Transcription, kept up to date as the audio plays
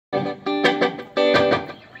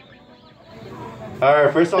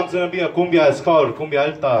Alright, first song's gonna be a cumbia. It's called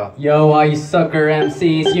Cumbia Alta. Yo, all you sucker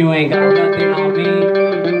MCs, you ain't got nothing on me.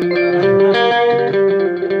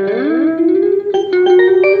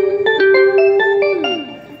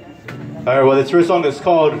 Alright, well, this first song is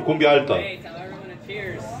called Cumbia Alta. Hey, tell everyone to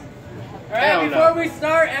cheers. Alright, before we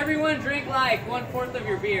start, everyone drink like 1/4 of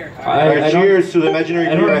your beer. Alright, cheers to the imaginary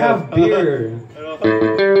beer. I don't have beer.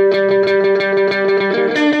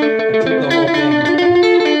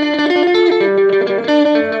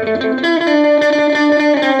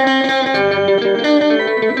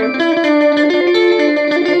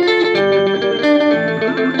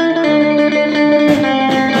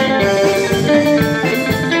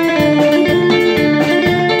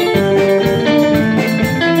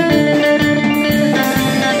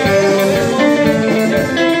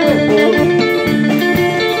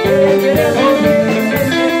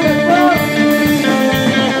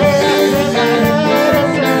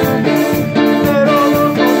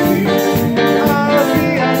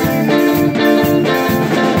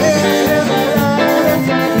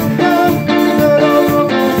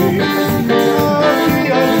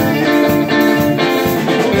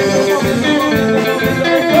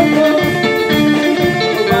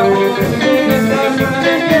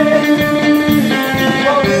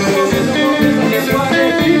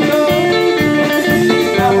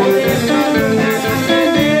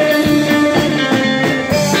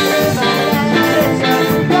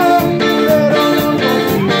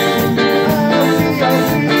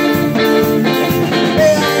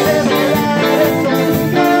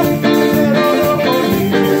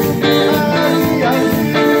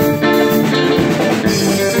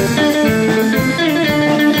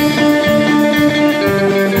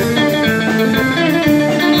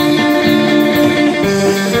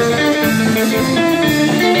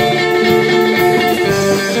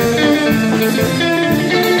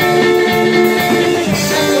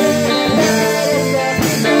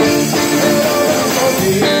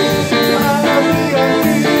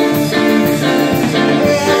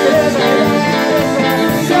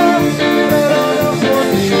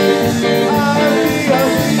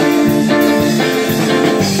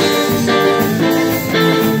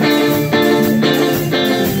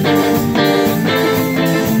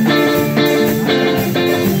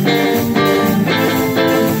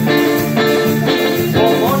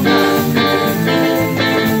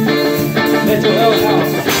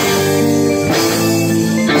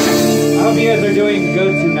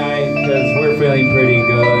 Pretty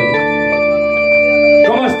good.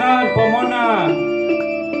 ¿Cómo están, Pomona?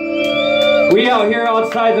 We out here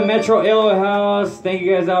outside the Metro Ale House. Thank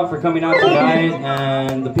you guys out for coming out tonight,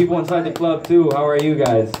 and the people inside the club too. How are you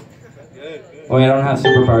guys? Good. Oh, I don't have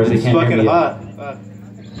superpowers. They can't hear me. Hot.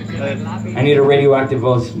 I need a radioactive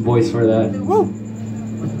voice for that. Woo!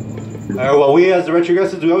 Alright, well, we as the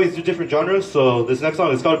Retrogressives, we always do different genres. So this next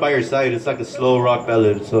song is called By Your Side. It's like a slow rock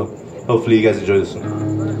ballad. So hopefully you guys enjoy this one.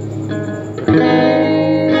 It's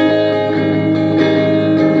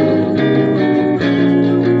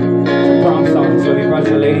a prom song, so if you brought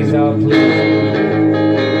your ladies out, please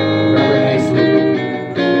grab her nicely.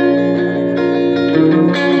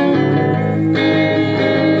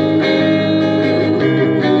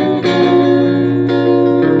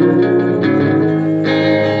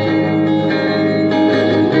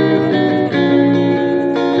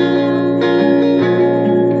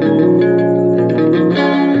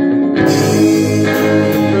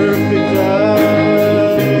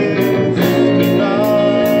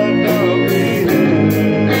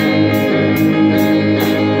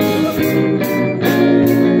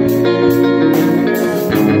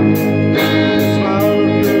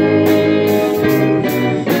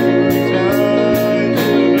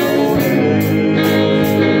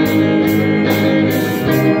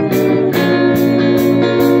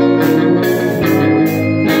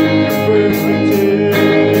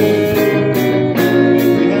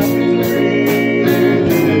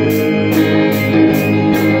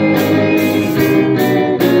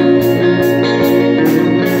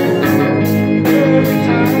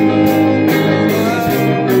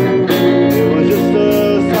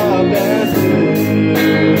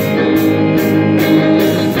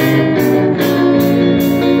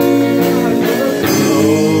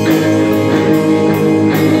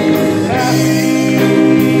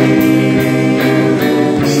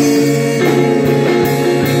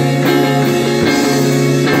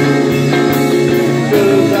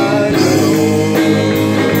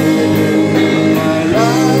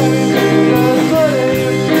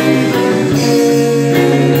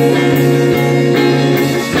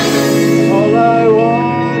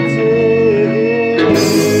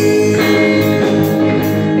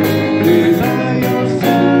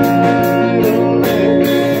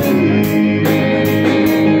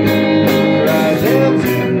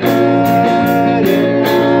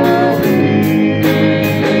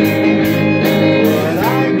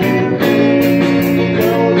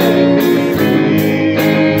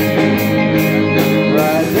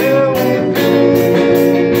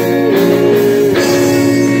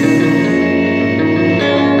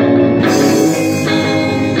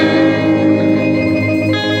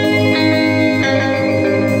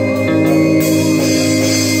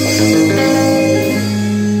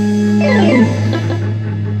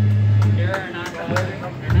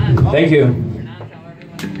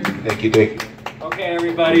 Okay,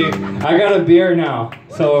 everybody, I got a beer now,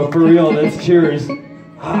 so for real, let's cheers. All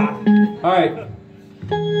right,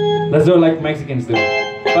 let's do it like Mexicans do.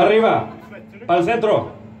 Pa arriba, pa el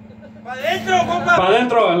centro. Pa dentro, compa. Pa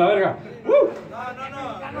dentro, a la verga. Woo.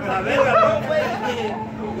 No. La verga, no, güey.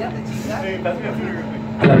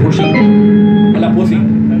 A la pussy. A la pussy.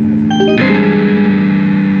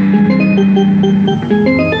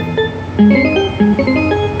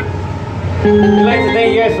 We'd like to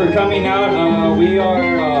thank you guys for coming out.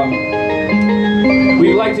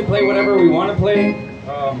 We like to play whatever we want to play.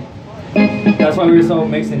 That's why we're so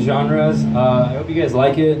mixed in genres. I hope you guys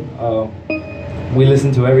like it. We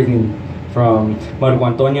listen to everything from Marco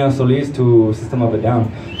Antonio Solis to System of a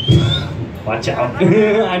Down. Watch out.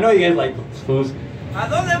 I know you guys like those fools. ¿A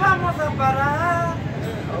dónde vamos a parar?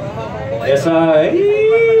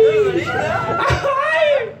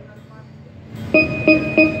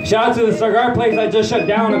 Shout out to the cigar place I just shut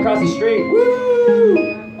down across the street.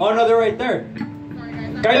 Woo! Oh no, they're right there.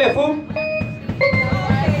 Kyle, fool.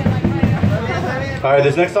 Alright,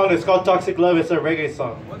 this next song is called Toxic Love. It's a reggae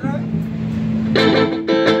song.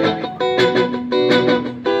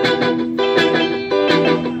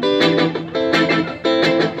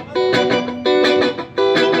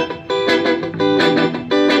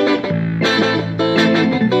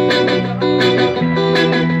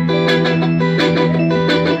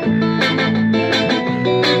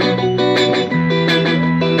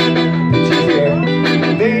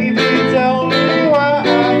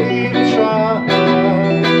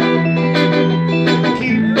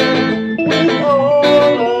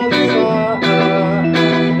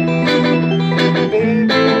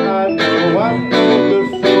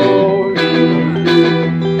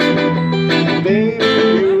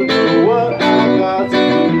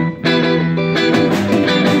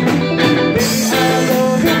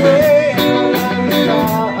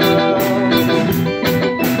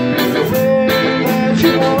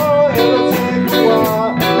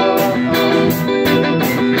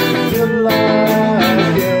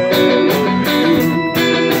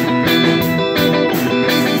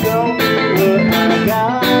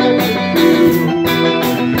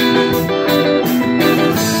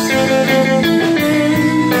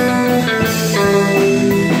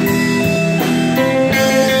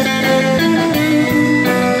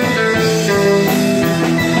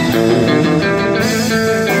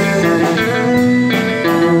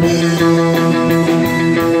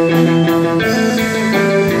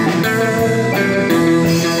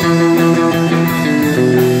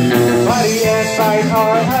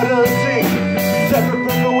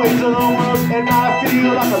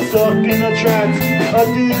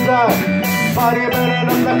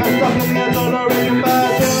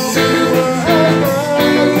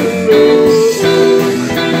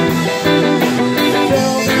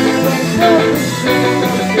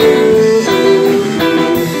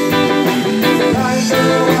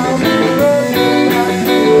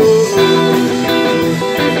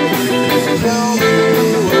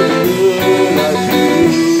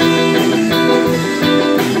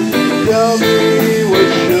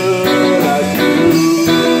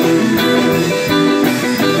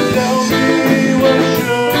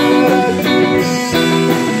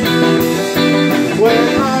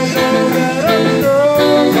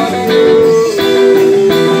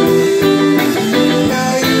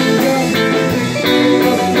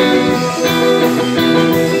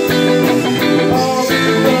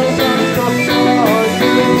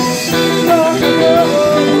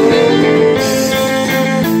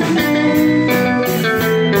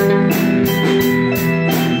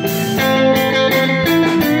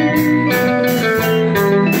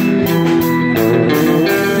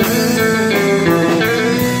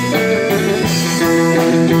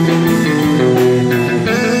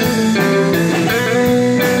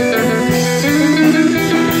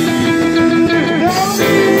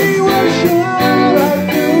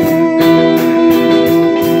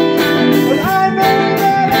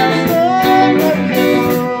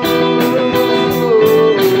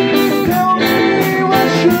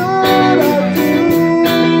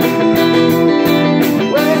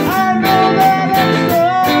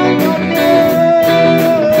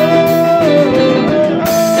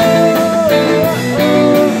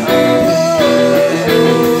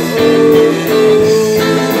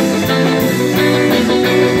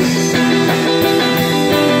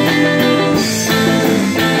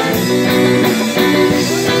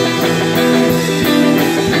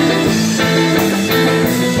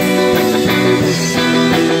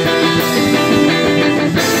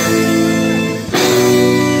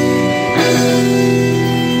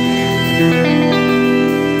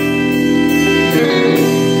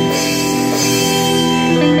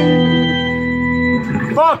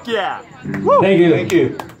 Fuck yeah! Thank you. Thank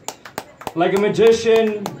you. Like a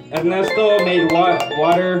magician, Ernesto made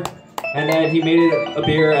water, and then he made it a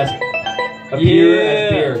beer as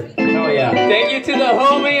beer. Oh yeah. Thank you to the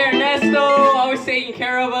homie Ernesto, always taking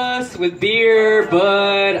care of us with beer,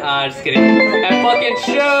 bud. Just kidding. At fucking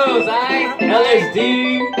shows,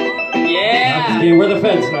 LSD. Yeah. We're the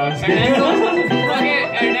feds now.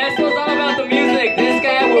 Ernesto's all about the music. This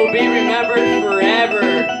guy will be remembered forever.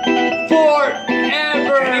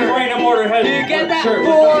 Forever. Any brain and mortar head. You get that? Sure.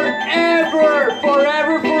 Forever.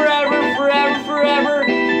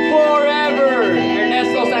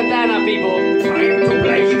 Ernesto Santana, people. Time to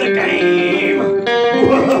play the game.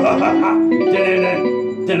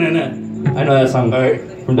 I know that song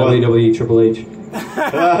from WWE Triple H.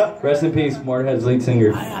 Rest in peace, Motorhead's lead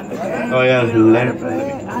singer. Oh yeah, Leonard.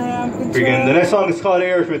 Freaking. The next song is called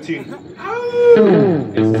Air 15.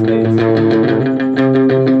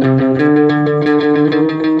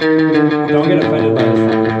 Don't get offended by this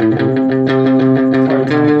song. Hard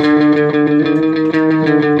times.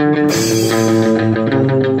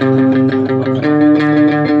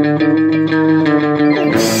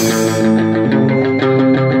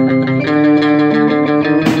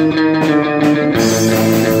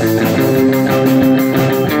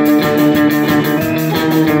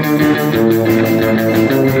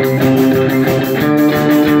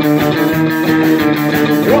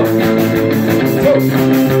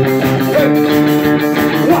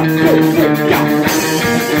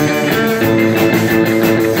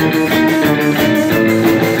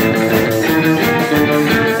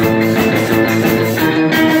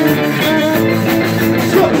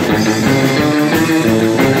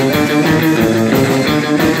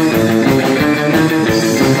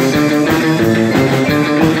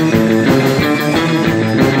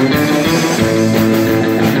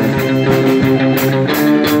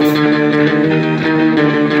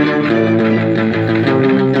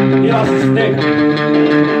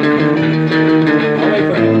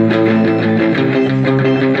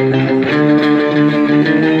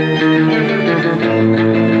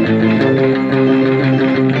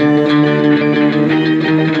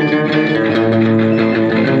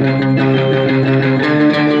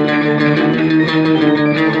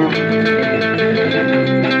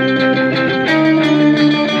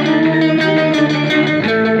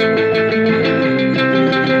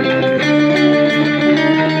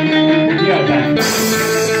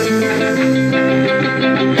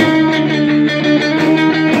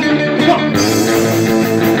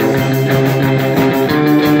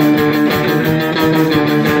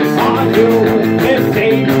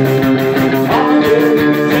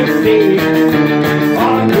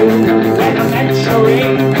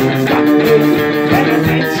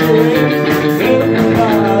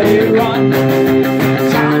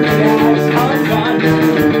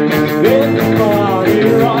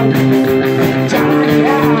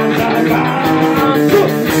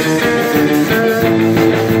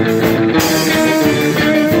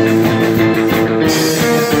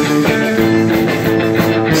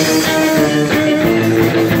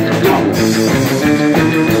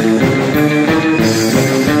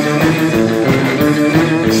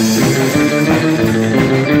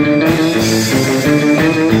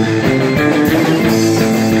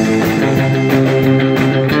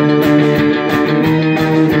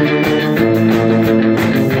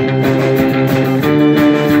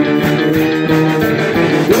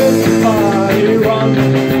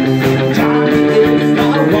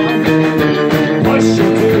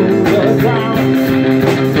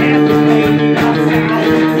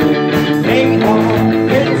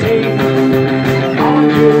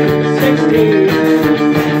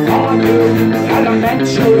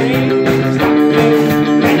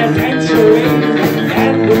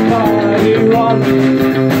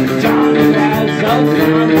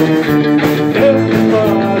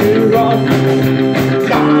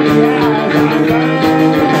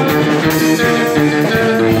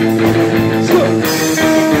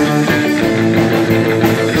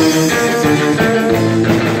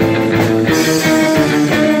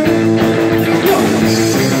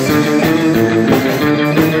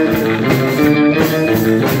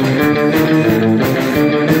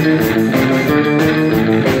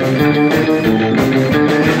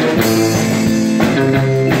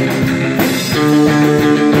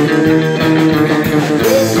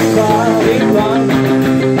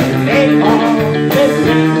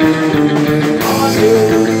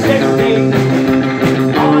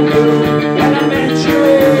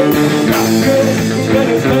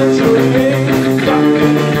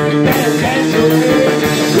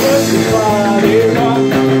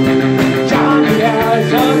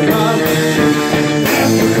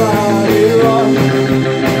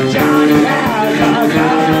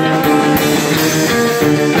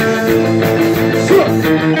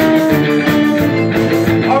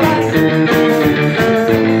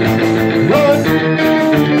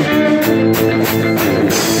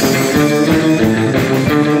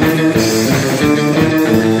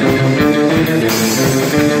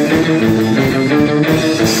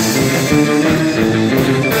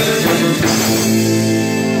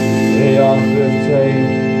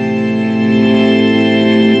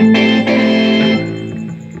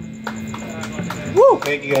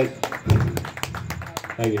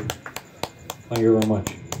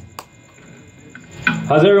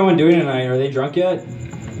 How's everyone doing tonight? Are they drunk yet?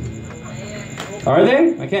 Are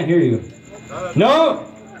they? I can't hear you. No!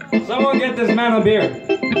 Someone get this man a beer.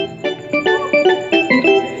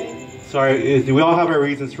 Sorry, we all have our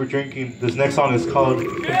reasons for drinking. This next song is called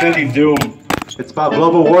Impending Doom. It's about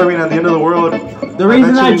global warming and the end of the world. The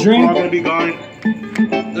reason I drink, we're all gonna be gone.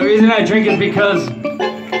 The reason I drink is because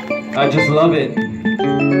I just love it.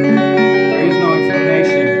 There is no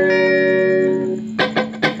explanation.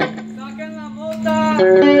 Saquen la mota.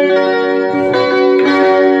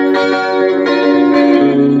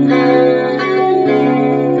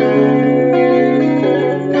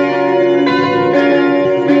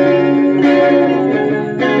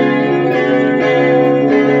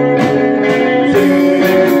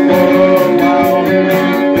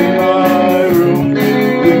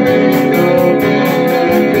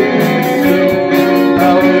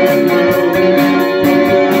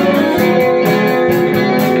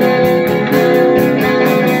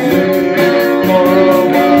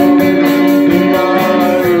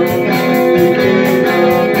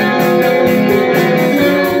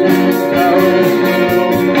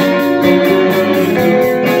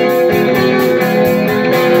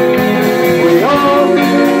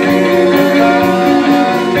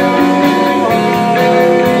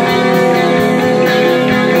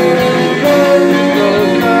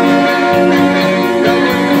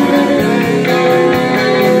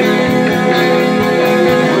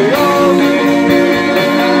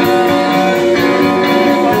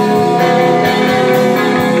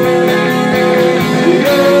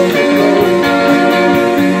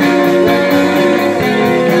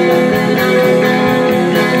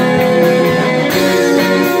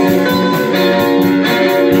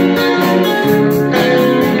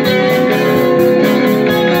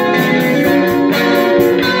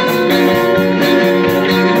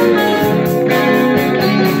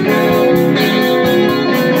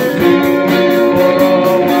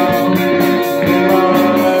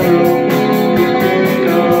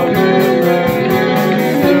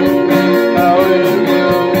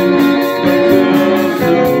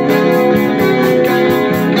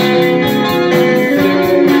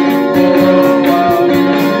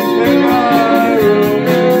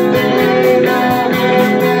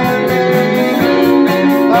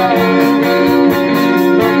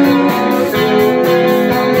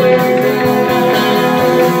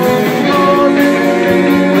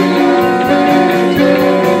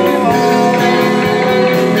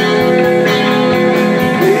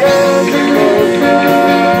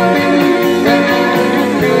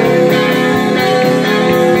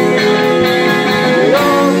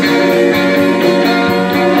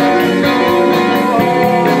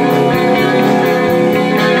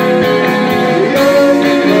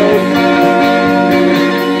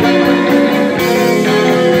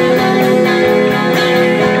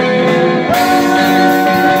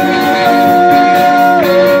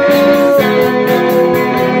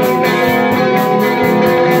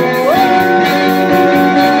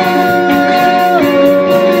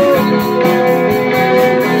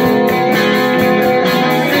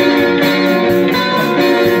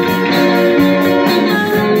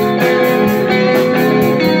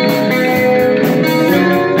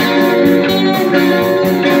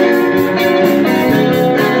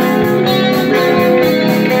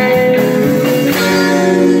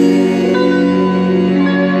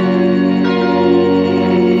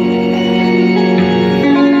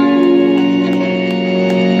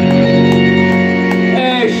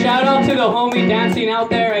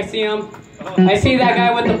 I see that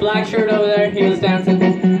guy with the black shirt over there. He was dancing.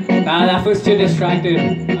 That was too distracted.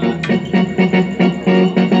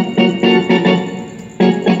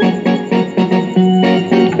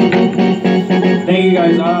 Thank you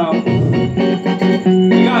guys.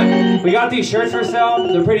 We got these shirts for sale.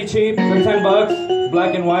 They're pretty cheap. They're $10.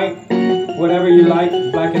 Black and white. Whatever you like.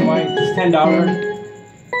 Black and white. Just $10.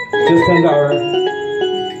 Just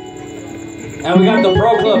 $10. And we got the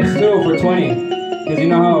Pro Clubs too for 20. Because you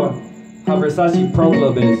know how Versace Pro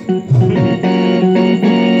Club is.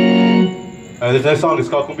 This next song is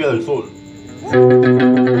called Cumbia del Sol.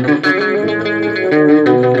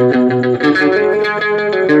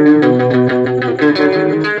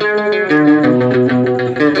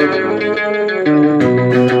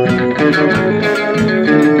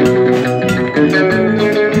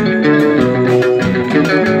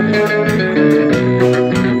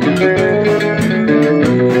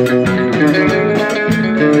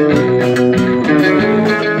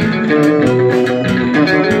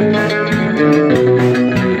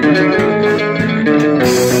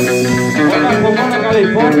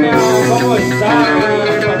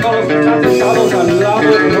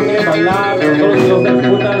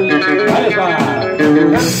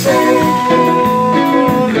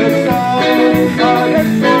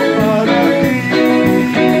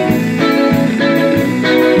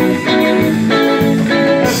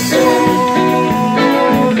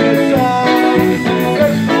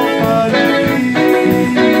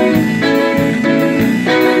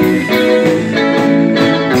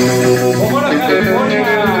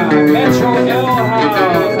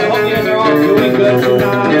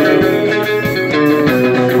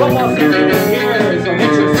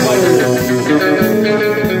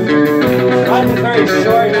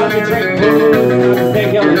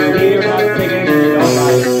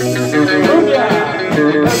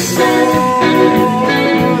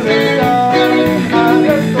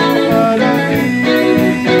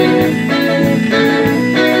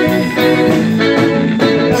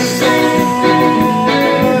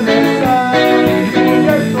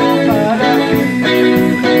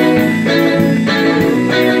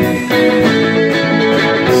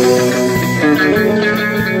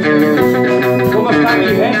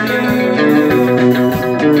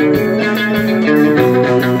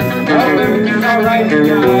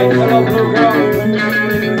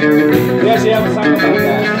 actually have a song about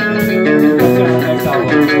that. That's on the next album.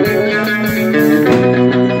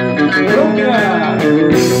 Colombia.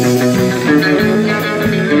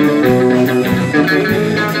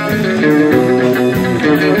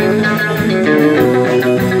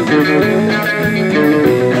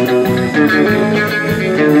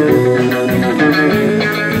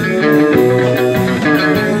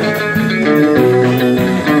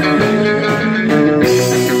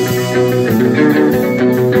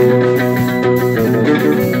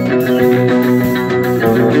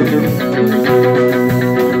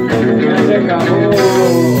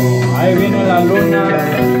 Ahí viene la luna.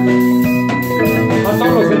 A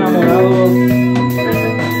todos los enamorados.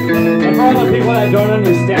 And for all the people that don't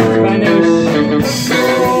understand Spanish.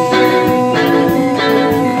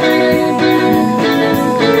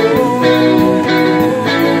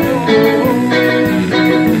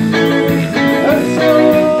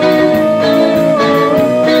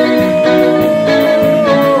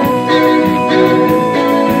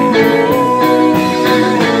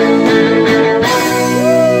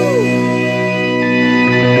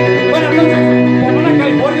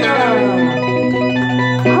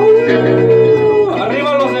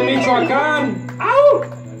 Arriba los de Michoacán. ¡Au!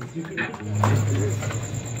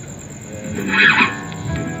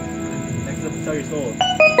 Next up, Sell Your Soul.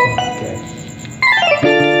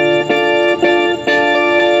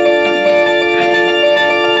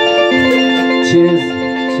 Cheers,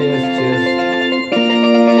 cheers, cheers.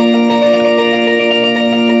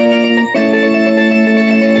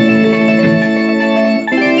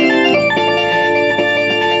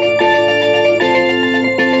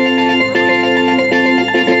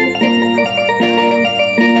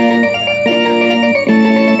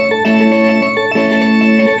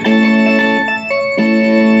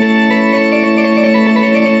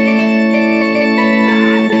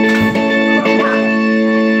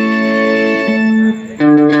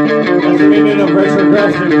 That's the meaning of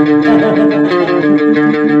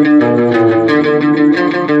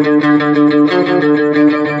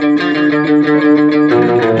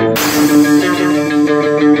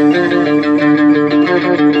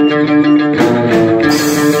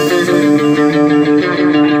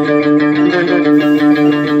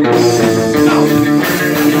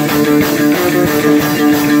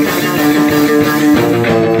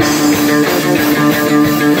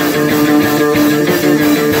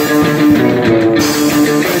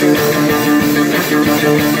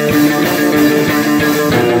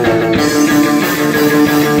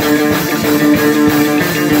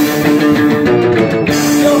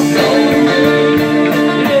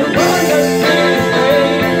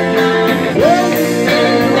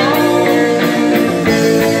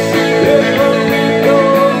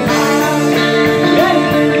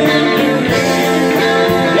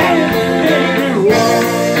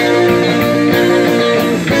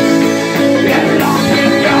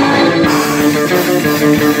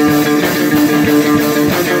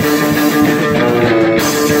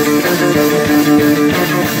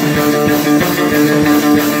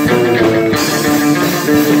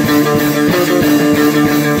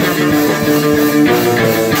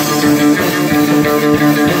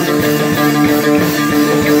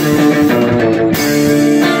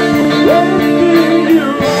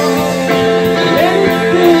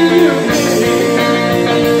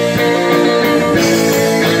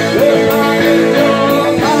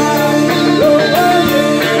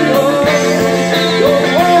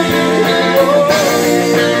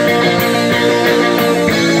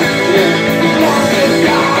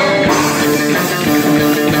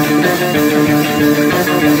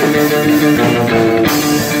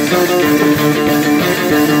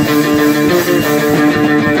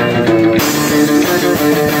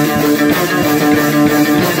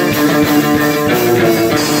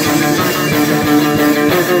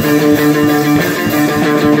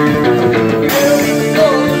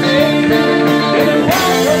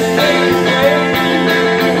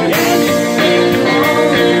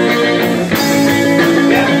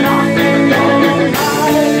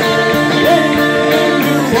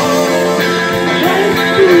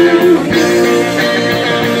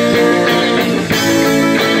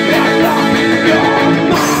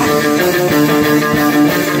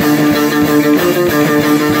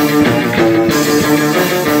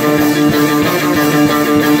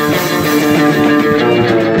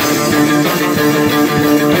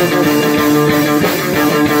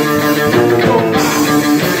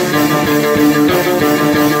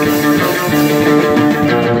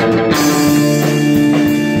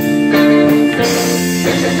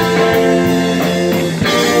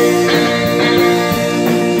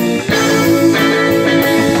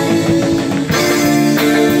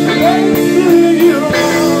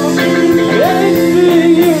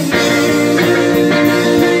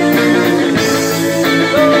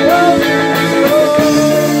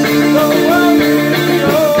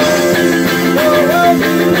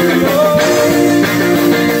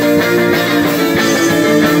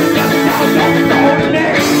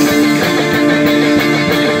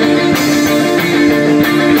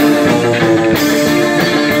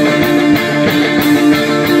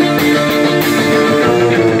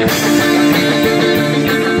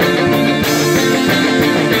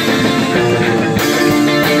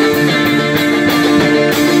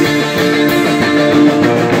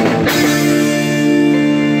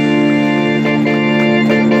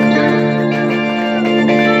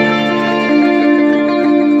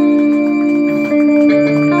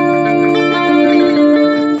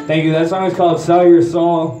song is called "Sell Your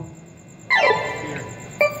Soul,"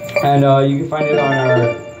 and you can find it on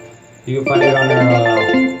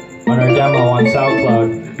our demo on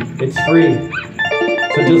SoundCloud. It's free,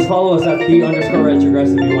 so just follow us at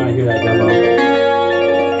 _retrogressive if you want to hear that demo.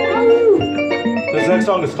 This next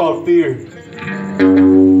song is called "Fear."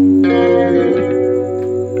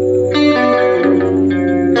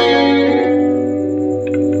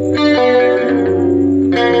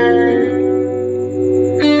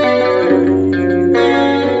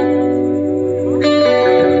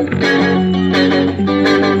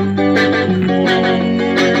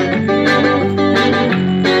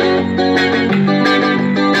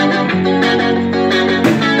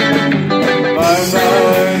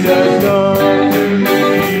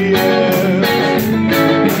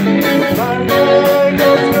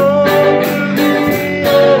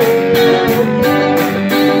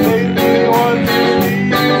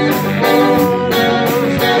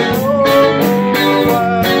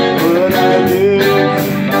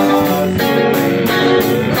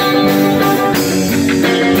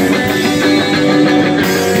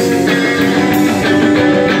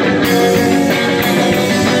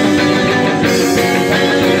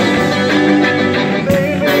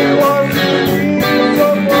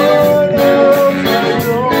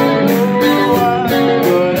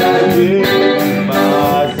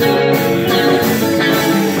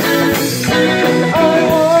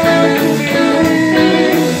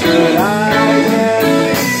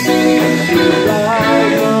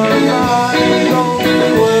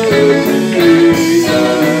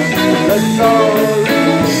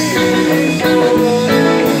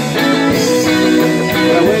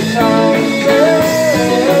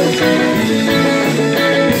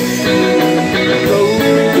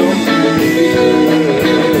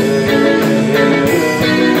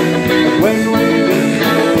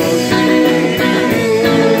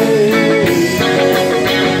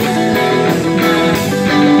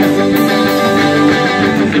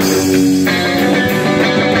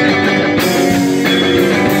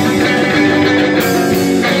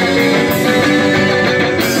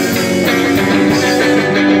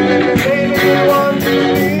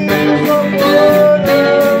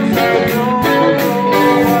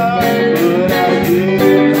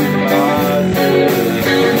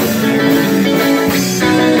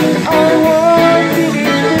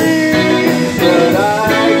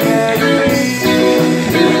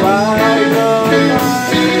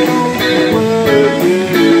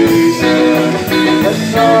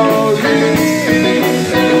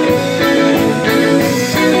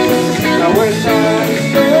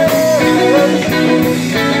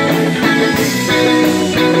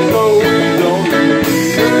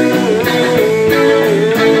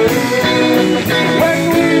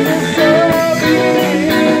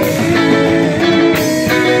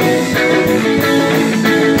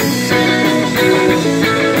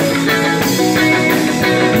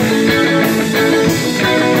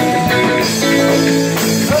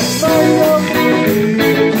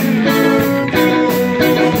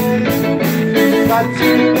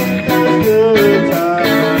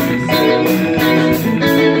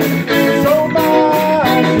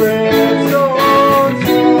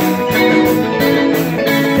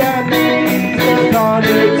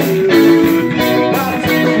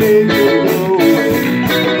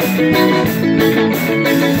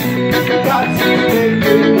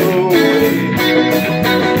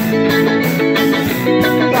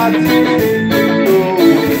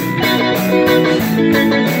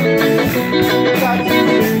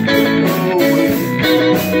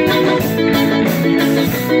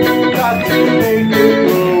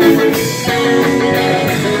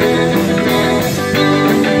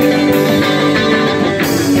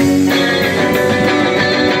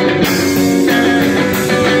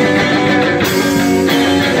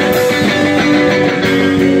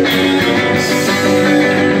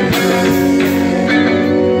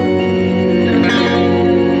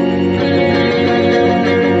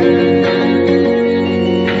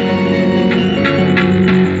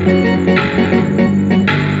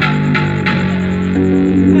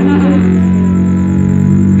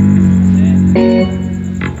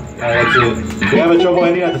 We're having trouble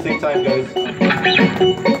ending at the same time, guys.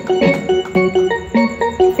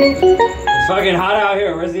 It's fucking hot out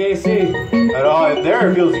here. Where's the AC? I know, in there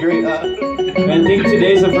it feels great. I think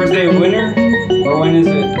today's the first day of winter? Or when is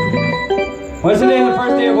it? When's the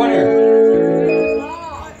first day of winter?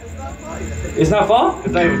 It's not fall?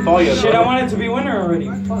 It's not even fall yet. Shit, bro. I want it to be winter already.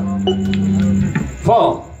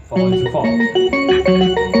 Fall. Fall into fall.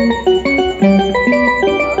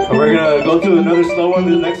 And we're gonna go to another slow one.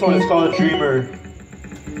 The next one is called Dreamer.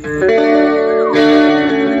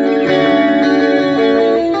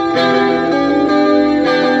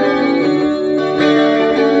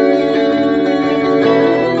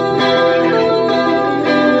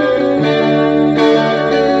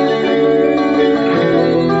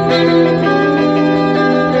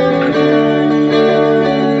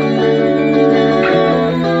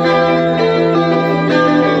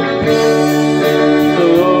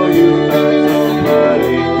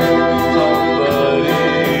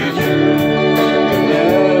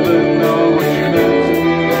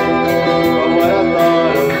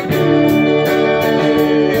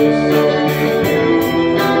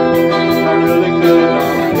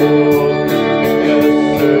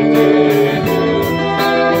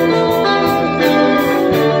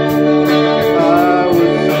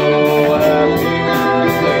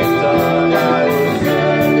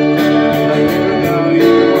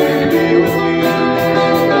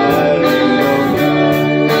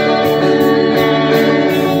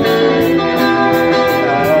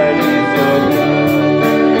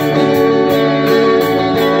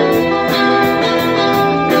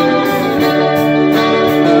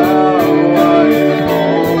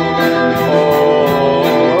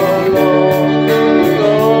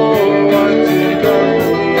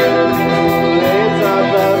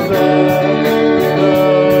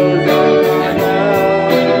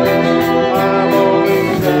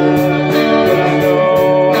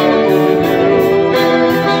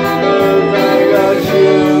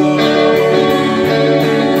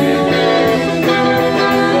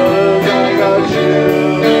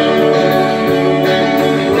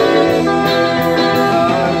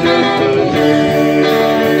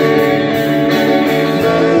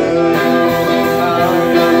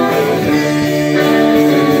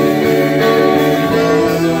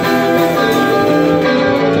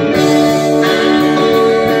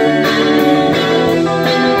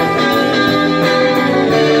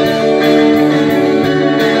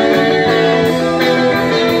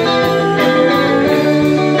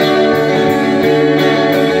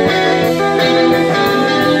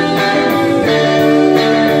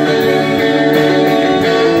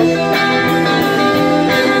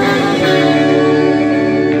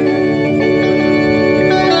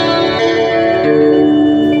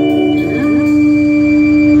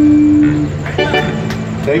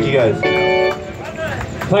 Thank you guys.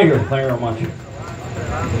 Thank you very much.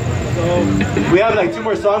 We have like 2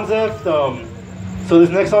 more songs left. So this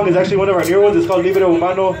next song is actually one of our newer ones. It's called Libre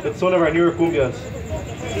Humano. It's one of our newer cumbias.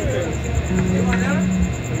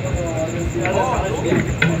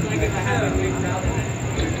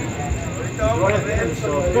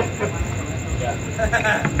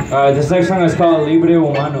 Alright, this next song is called Libre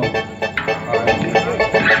Humano.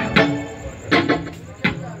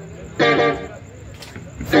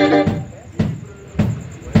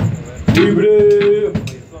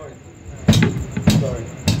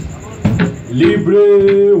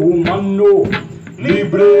 Libre humano,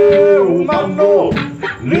 libre humano,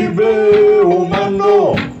 libre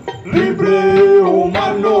humano, libre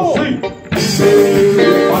humano, sí.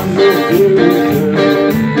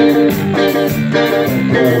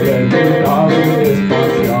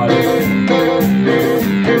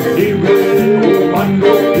 Libre